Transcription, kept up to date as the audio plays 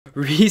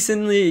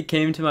Recently, it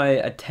came to my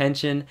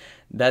attention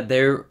that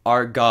there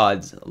are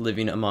gods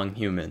living among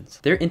humans.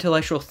 Their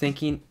intellectual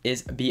thinking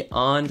is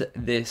beyond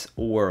this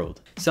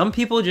world. Some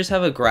people just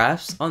have a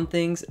grasp on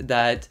things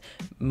that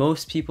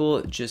most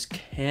people just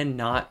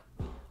cannot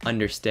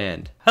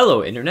understand.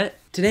 Hello, internet.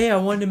 Today I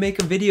wanted to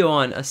make a video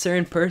on a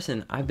certain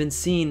person I've been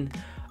seeing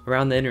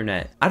around the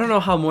internet. I don't know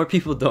how more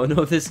people don't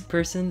know this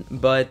person,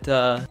 but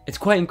it's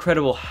quite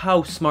incredible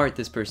how smart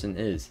this person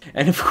is.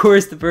 And of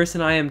course, the person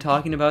I am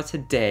talking about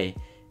today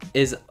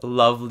is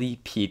Lovely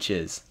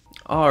Peaches.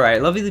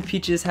 Alright, Lovely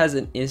Peaches has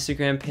an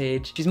Instagram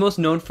page. She's most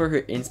known for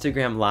her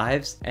Instagram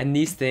lives, and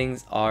these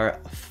things are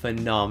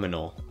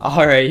phenomenal.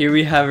 Alright, here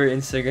we have her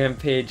Instagram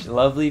page,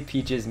 Lovely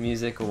Peaches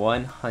Music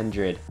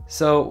 100.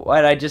 So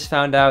what I just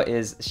found out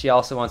is she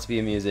also wants to be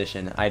a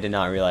musician. I did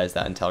not realize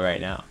that until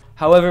right now.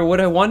 However, what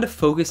I wanted to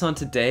focus on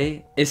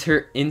today is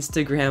her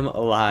Instagram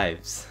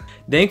lives.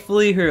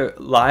 Thankfully, her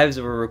lives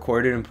were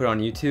recorded and put on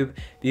YouTube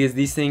because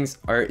these things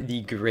are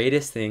the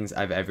greatest things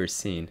I've ever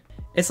seen.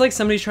 It's like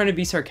somebody's trying to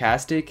be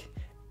sarcastic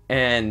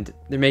and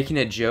they're making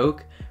a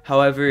joke.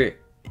 However,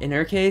 in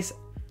her case,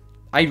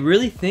 I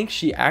really think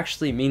she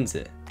actually means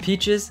it.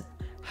 Peaches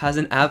has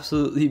an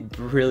absolutely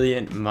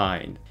brilliant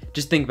mind.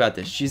 Just think about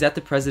this. She's at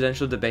the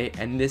presidential debate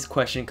and this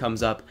question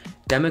comes up,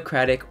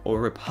 Democratic or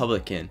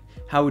Republican?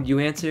 How would you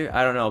answer?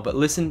 I don't know, but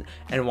listen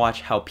and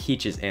watch how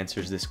Peaches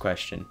answers this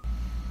question.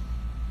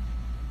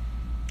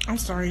 I'm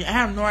sorry, I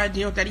have no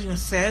idea what that even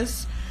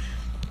says.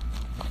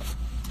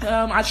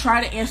 I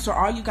try to answer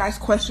all you guys'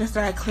 questions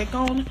that I click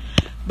on,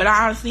 but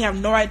I honestly have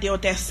no idea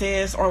what that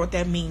says or what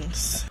that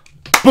means.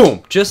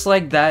 Boom! Just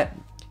like that,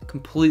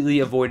 completely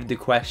avoided the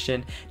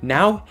question.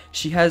 Now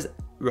she has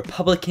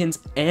Republicans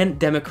and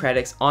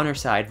Democrats on her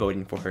side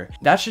voting for her.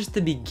 That's just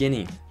the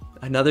beginning.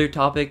 Another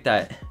topic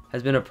that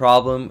has been a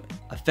problem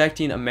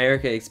affecting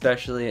America,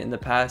 especially in the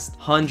past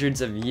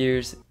hundreds of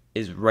years,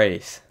 is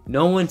race.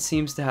 No one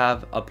seems to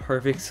have a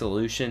perfect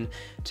solution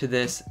to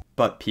this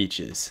but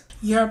Peaches.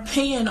 Your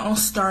opinion on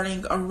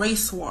starting a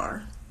race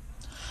war.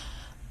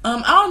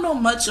 I don't know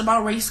much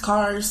about race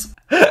cars.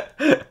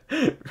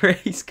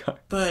 Race car.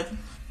 But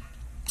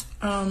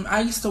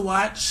I used to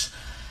watch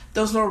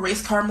those little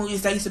race car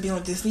movies that used to be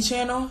on Disney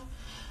Channel.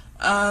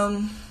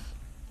 I'm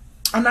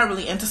not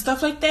really into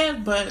stuff like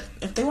that, but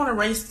if they want to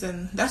race,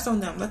 then that's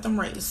on them. Let them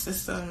race.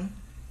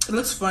 It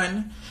looks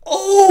fun.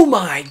 Oh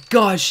my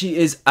gosh, she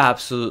is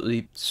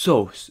absolutely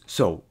so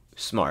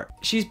smart.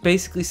 She's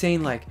basically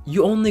saying like,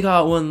 you only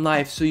got one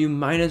life, so you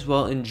might as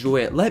well enjoy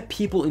it. Let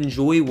people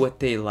enjoy what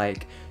they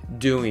like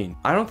doing.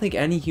 I don't think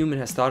any human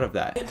has thought of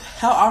that.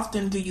 How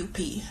often do you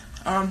pee?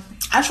 I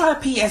try to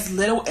pee as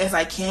little as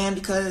I can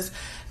because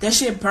that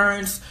shit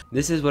burns.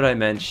 This is what I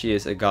meant. She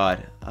is a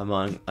god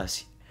among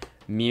us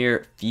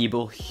mere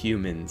feeble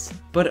humans.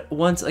 But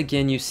once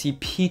again, you see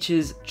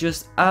Peaches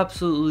just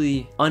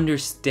absolutely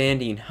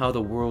understanding how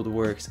the world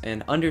works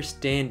and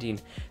understanding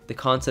the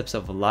concepts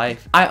of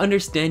life. I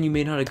understand you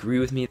may not agree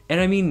with me,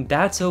 and I mean,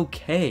 that's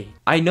okay.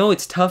 I know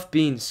it's tough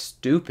being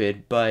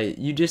stupid, but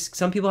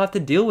some people have to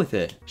deal with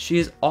it. She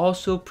is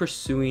also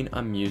pursuing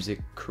a music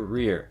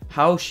career.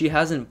 How she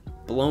hasn't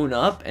blown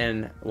up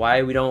and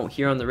why we don't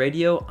hear on the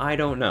radio, I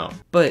don't know.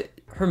 But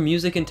her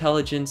music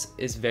intelligence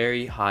is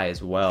very high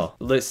as well.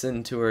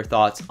 Listen to her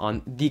thoughts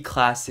on the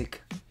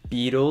classic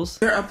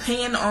Beatles. Your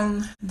opinion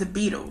on the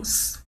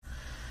Beatles.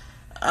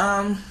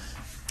 I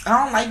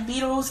don't like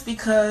Beatles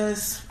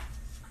because,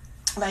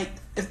 like,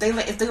 if they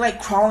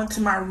like crawl into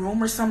my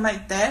room or something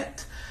like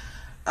that,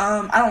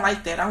 I don't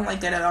like that. I don't like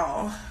that at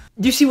all.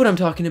 You see what I'm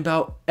talking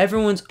about?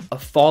 Everyone's a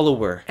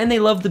follower and they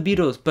love the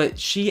Beatles, but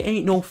she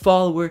ain't no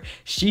follower.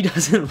 She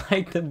doesn't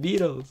like the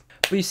Beatles.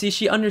 But you see,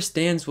 she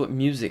understands what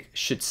music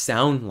should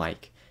sound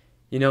like.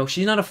 You know,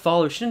 she's not a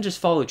follower. She doesn't just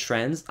follow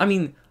trends. I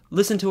mean,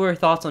 listen to her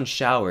thoughts on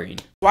showering.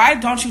 Why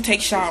don't you take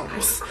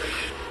showers?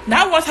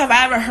 Not once have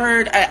I ever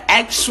heard an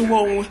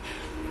actual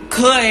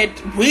good,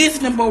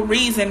 reasonable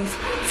reason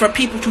for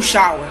people to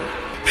shower.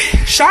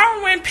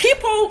 Showering,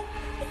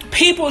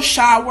 people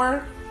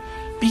shower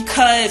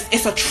because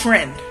it's a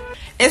trend.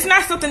 It's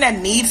not something that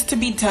needs to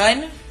be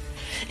done.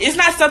 It's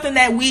not something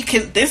that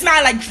it's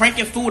not like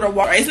drinking food or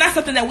water. It's not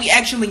something that we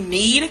actually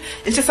need.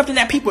 It's just something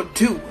that people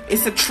do.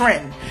 It's a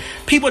trend.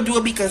 People do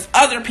it because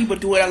other people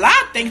do it. A lot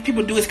of things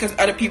people do is because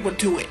other people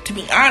do it. To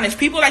be honest,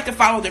 people like to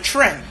follow the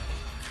trend.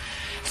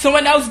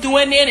 Someone else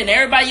doing it and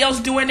everybody else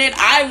doing it.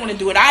 I want to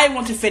do it. I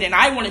want to fit in.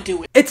 I want to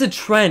do it. It's a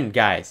trend,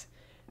 guys.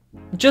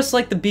 Just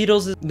like the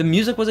Beatles, the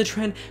music was a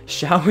trend.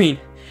 Showering's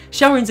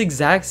the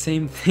exact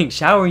same thing.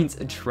 Showering's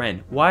a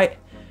trend. Why?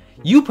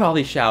 You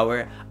probably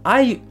shower.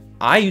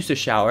 I used to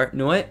shower. You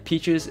know what?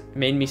 Peaches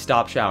made me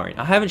stop showering.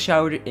 I haven't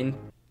showered in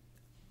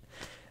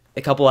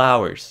a couple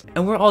hours.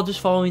 And we're all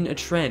just following a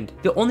trend.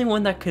 The only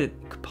one that could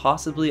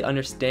possibly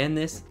understand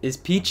this is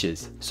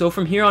Peaches. So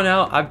from here on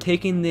out, I've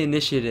taken the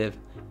initiative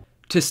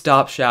to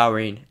stop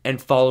showering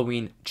and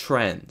following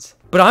trends.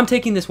 But I'm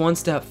taking this one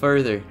step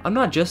further. I'm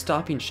not just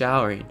stopping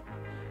showering.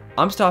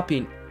 I'm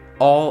stopping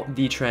all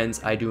the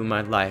trends I do in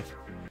my life.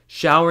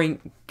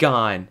 Showering,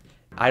 gone.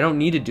 I don't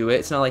need to do it.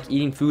 It's not like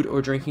eating food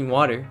or drinking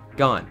water.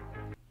 Gone.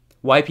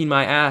 Wiping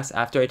my ass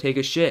after I take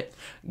a shit.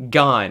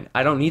 Gone.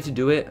 I don't need to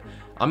do it.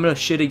 I'm gonna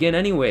shit again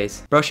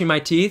anyways. Brushing my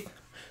teeth?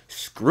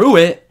 Screw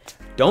it.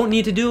 Don't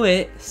need to do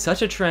it.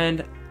 Such a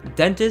trend.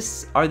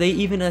 Dentists, are they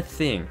even a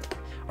thing?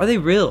 Are they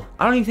real?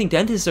 I don't even think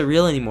dentists are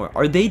real anymore.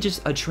 Are they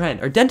just a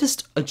trend? Are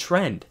dentists a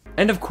trend?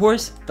 And of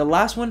course, the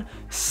last one,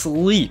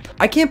 sleep.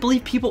 I can't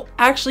believe people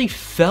actually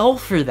fell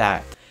for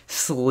that.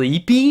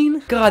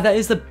 Sleeping? God, that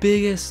is the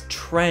biggest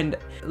trend.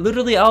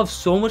 Literally, I'll have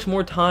so much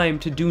more time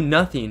to do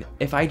nothing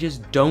if I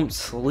just don't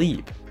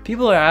sleep.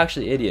 People are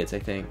actually idiots, I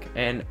think.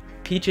 And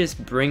Peaches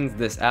brings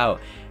this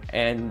out.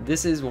 And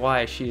this is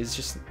why she is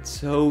just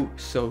so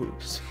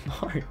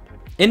smart.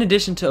 In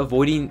addition to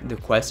avoiding the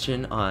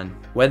question on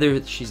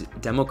whether she's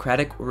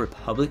Democratic or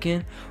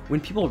Republican, when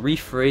people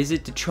rephrase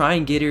it to try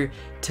and get her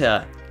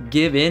to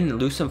give in and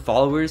lose some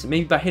followers,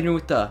 maybe by hitting her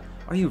with the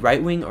 "Are you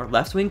right-wing or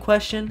left-wing?"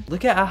 question,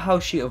 look at how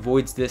she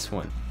avoids this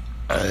one.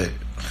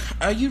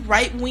 Are you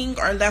right-wing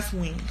or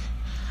left-wing?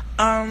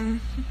 My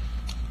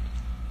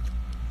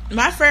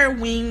favorite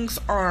wings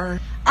are...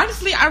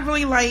 Honestly, I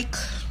really like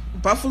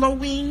buffalo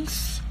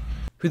wings.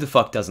 Who the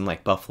fuck doesn't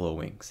like buffalo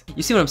wings?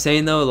 You see what I'm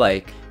saying though?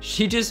 Like,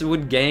 she just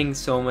would gain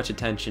so much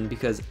attention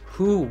because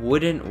who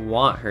wouldn't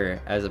want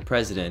her as a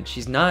president?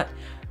 She's not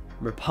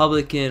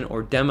Republican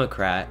or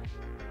Democrat.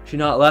 She's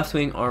not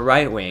left-wing or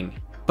right-wing.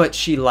 But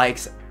she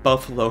likes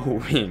buffalo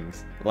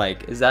wings.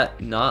 Like, is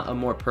that not a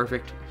more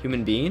perfect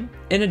human being?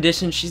 In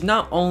addition, she's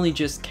not only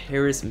just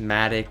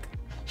charismatic,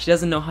 she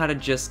doesn't know how to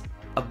just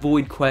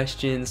avoid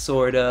questions,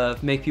 sort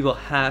of, make people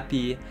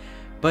happy,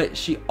 but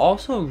she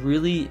also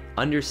really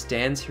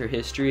understands her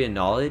history and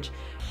knowledge.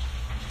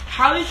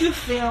 How did you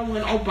feel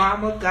when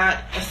Obama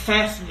got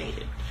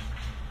assassinated?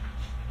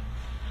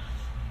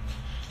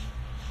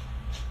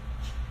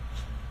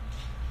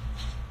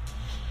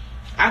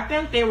 I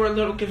think they were a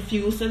little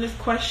confused in this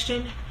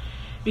question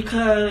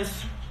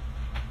because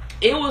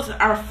it was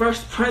our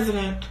first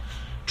president,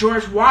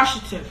 George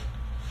Washington,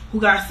 who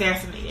got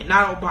assassinated,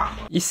 not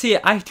Obama. You see,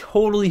 I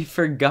totally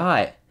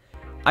forgot.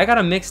 I got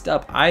it mixed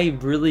up. I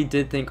really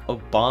did think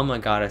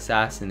Obama got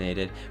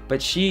assassinated,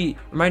 but she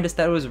reminded us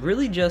that it was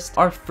really just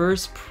our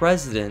first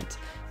president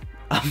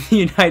of the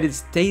United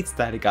States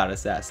that got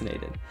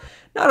assassinated,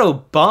 not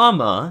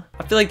Obama.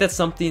 I feel like that's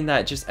something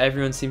that just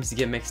everyone seems to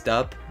get mixed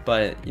up,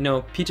 but you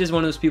know, Peach is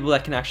one of those people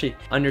that can actually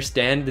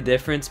understand the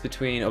difference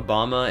between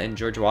Obama and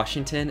George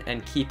Washington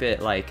and keep it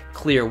like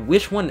clear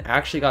which one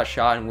actually got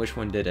shot and which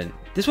one didn't.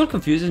 This one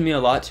confuses me a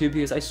lot too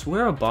because I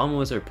swear Obama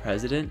was our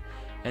president,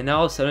 and now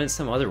all of a sudden it's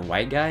some other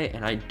white guy,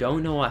 and I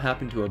don't know what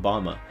happened to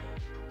Obama.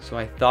 So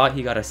I thought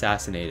he got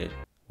assassinated.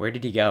 Where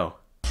did he go?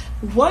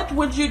 What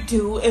would you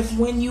do if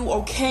when you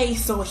okay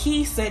so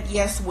he said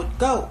yes would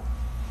go?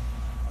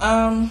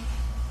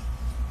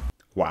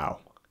 Wow.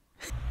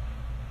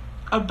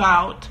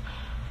 About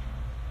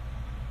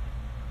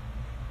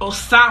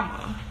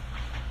Osama.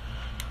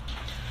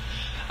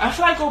 I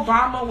feel like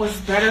Obama was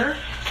better.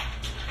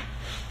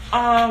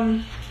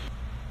 I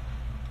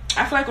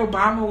feel like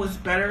Obama was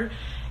better.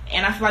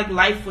 And I feel like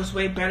life was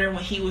way better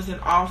when he was in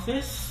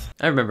office.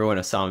 I remember when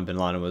Osama bin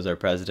Laden was our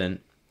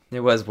president. It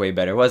was way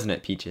better, wasn't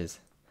it,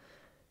 Peaches?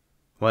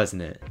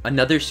 Wasn't it?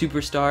 Another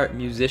superstar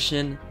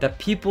musician that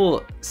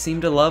people seem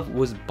to love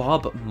was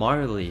Bob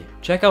Marley.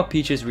 Check out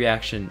Peaches'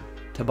 reaction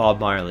to Bob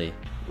Marley.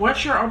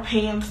 What's your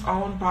opinions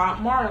on Bob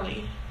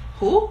Marley?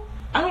 Who?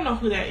 I don't know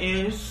who that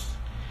is.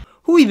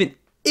 Who even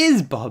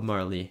is Bob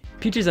Marley?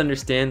 Peaches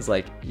understands,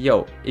 like,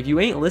 yo, if you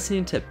ain't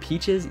listening to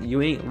Peaches,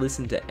 you ain't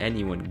listening to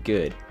anyone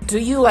good. Do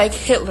you like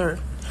Hitler?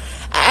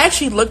 I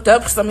actually looked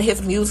up some of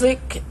his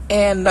music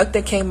and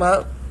nothing came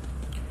up.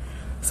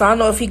 So I don't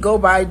know if he go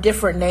by a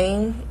different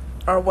name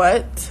or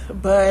what,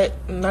 but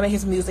none of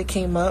his music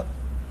came up.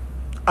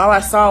 All I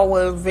saw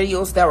were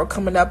videos that were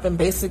coming up in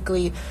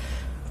basically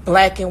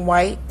black and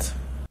white.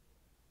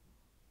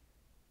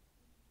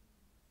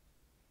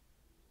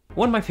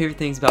 One of my favorite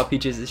things about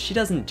Peaches is she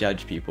doesn't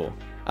judge people.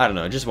 I don't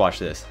know, just watch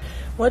this.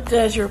 What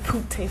does your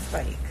poop taste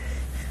like? It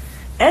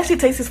actually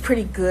tastes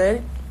pretty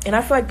good. And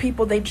I feel like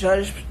people, they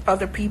judge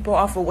other people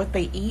off of what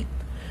they eat.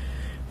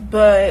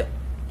 But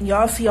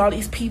y'all see all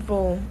these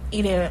people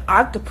eating an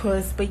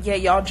octopus, but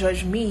yet y'all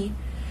judge me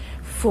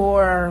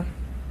for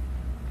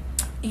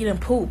eating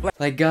poop.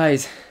 Like,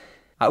 guys,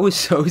 I was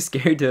so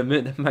scared to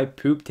admit that my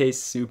poop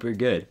tastes super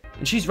good.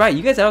 And she's right,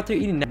 you guys out there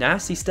eating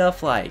nasty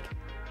stuff like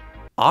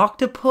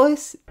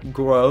octopus?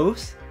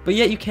 Gross. But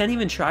yet you can't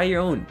even try your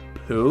own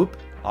poop.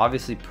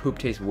 Obviously, poop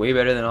tastes way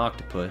better than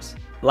octopus.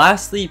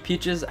 Lastly,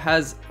 Peaches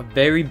has a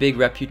very big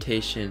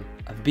reputation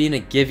of being a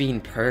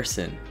giving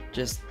person.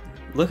 Just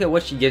look at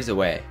what she gives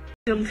away.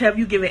 Have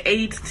you given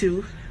AIDS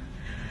to?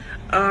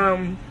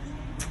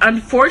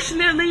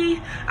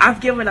 Unfortunately,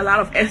 I've given a lot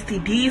of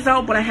STDs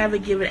out, but I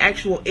haven't given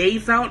actual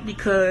AIDS out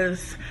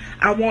because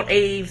I want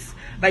AIDS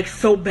like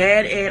so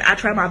bad, and I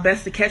try my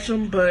best to catch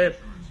them, but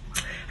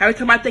every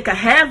time I think I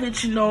have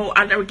it, you know,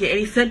 I never get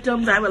any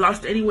symptoms. I haven't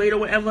lost any weight or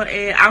whatever,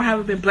 and I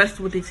haven't been blessed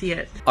with it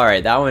yet.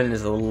 Alright, that one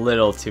is a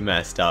little too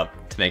messed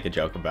up to make a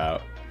joke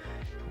about.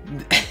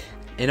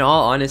 In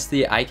all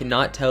honesty, I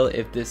cannot tell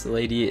if this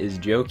lady is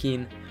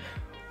joking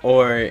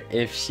or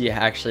if she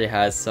actually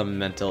has some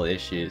mental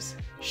issues.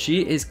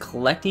 She is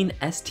collecting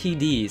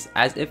STDs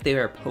as if they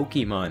are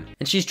Pokemon,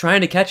 and she's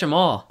trying to catch them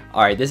all.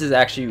 Alright, this is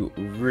actually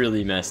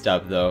really messed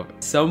up though.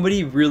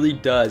 Somebody really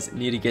does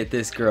need to get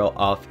this girl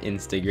off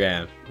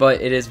Instagram.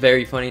 But it is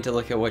very funny to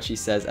look at what she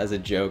says as a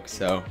joke,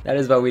 so that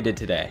is what we did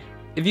today.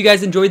 If you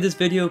guys enjoyed this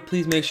video,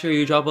 please make sure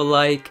you drop a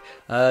like,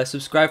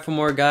 subscribe for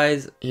more,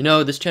 guys. You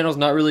know, this channel's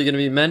not really going to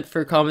be meant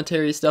for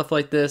commentary, stuff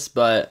like this,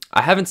 but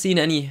I haven't seen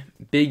any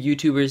big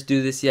YouTubers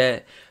do this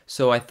yet,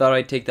 so I thought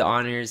I'd take the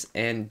honors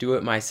and do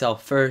it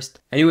myself first.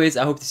 Anyways,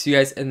 I hope to see you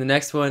guys in the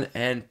next one,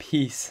 and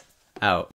peace out.